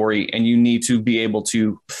tell a story and you need to be able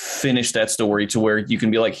to finish that story to where you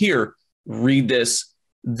can be like, here, read this.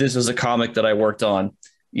 This is a comic that I worked on,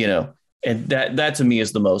 you know, and that to me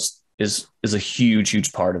is is a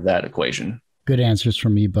huge part of that equation. Good answers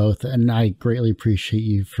from you both. And I greatly appreciate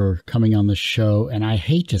you for coming on the show. And I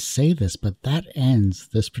hate to say this, but that ends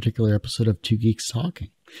this particular episode of Two Geeks Talking.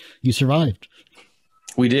 You survived.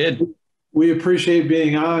 We did. We appreciate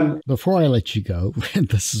being on. Before I let you go,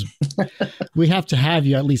 we have to have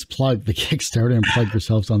you at least plug the Kickstarter and plug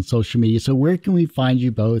yourselves on social media. So where can we find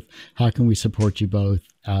you both? How can we support you both,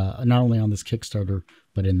 not only on this Kickstarter,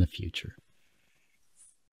 but in the future?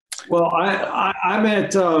 Well, I'm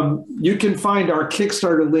at, you can find our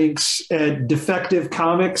Kickstarter links at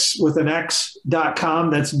defectivecomics with an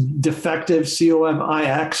X.com. That's defective,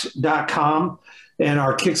 COMIX.com. And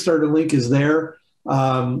our Kickstarter link is there.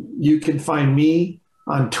 You can find me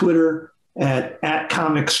on Twitter at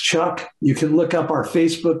 @ComicsChuck. You can look up our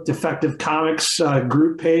Facebook Defective Comics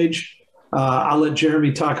group page. I'll let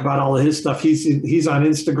Jeremy talk about all of his stuff. He's on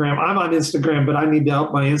Instagram. I'm on Instagram, but I need to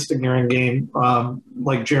up my Instagram game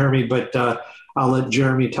like Jeremy. But I'll let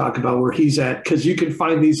Jeremy talk about where he's at, because you can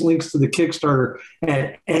find these links to the Kickstarter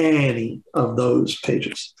at any of those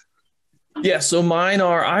pages. Yeah, so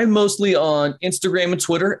I'm mostly on Instagram and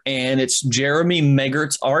Twitter, and it's Jeremy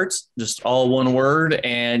Megert's Art, just all one word.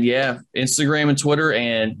 And yeah, Instagram and Twitter,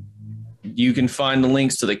 and you can find the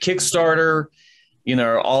links to the Kickstarter,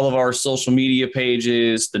 all of our social media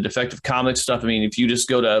pages, the Defective Comics stuff. I mean, if you just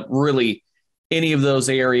go to really any of those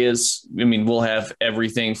areas, we'll have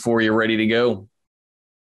everything for you ready to go.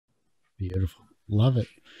 Beautiful. Love it.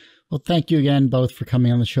 Well, thank you again both for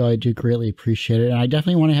coming on the show. I do greatly appreciate it. And I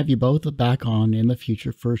definitely want to have you both back on in the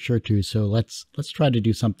future for sure too. So let's try to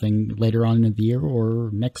do something later on in the year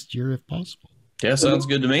or next year if possible. Yeah, sounds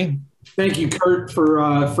good to me. Thank you, Kurt,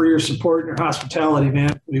 for your support and your hospitality,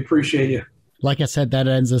 man. We appreciate you. Like I said, that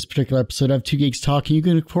ends this particular episode of Two Geeks Talking. You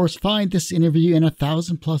can, of course, find this interview and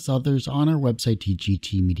 1,000+ others on our website,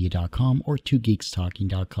 tgtmedia.com or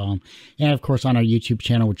twogeekstalking.com. And, of course, on our YouTube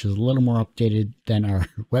channel, which is a little more updated than our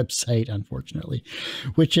website, unfortunately,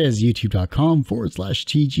 which is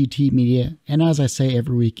youtube.com/tgtmedia. And as I say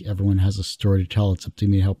every week, everyone has a story to tell. It's up to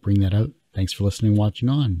me to help bring that out. Thanks for listening and watching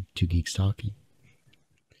on Two Geeks Talking.